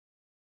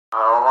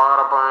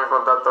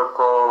contacto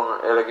con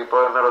el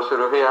equipo de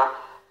neurocirugía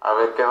a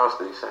ver qué nos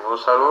dicen. Un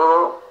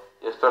saludo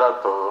y esto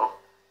era todo.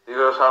 This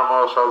was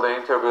almost all the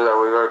interview that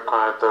we got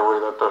connected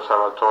with Dr.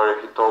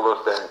 Salvatore. He told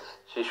us that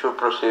she should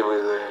proceed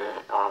with the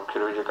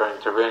chirurgical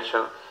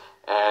intervention,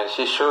 and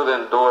she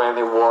shouldn't do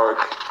any work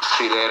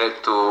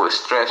related to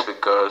stress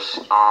because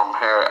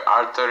her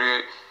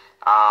artery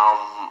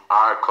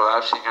are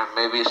collapsing and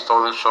maybe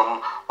stolen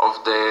some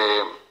of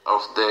the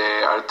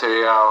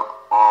arterial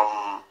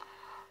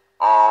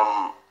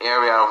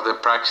area of the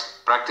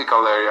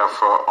practical area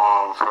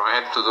from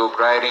her to do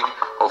writing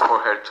or for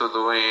her to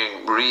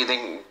doing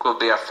reading could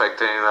be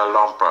affected in the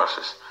long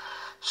process.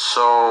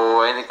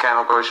 So any kind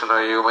of question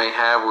that you may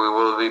have, we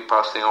will be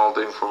posting all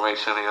the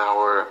information in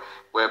our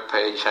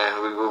webpage,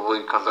 and we will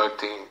be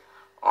conducting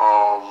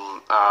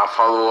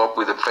follow up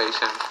with the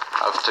patient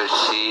after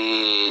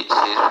she's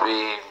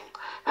being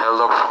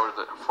held up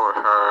for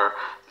her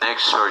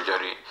next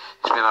surgery.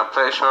 It's been a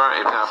pleasure.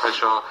 It's been a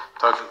pleasure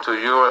talking to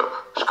you,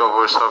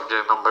 Xcupware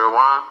subject number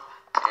 1,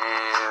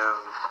 and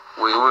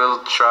we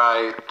will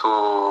try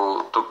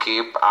to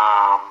keep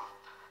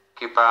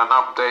an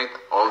update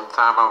all the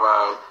time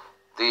about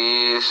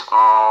this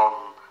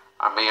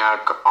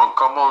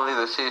uncommonly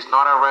disease,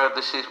 not a rare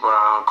disease, but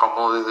an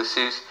uncommonly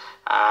disease,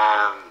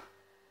 and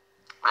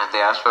the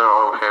aspect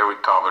of her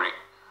recovery.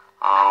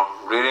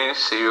 Really,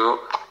 see you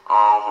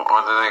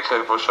on the next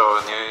episode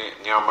of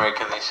New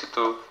American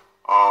Institute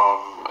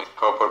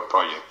Xcupware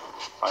project.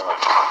 Bye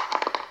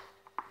bye.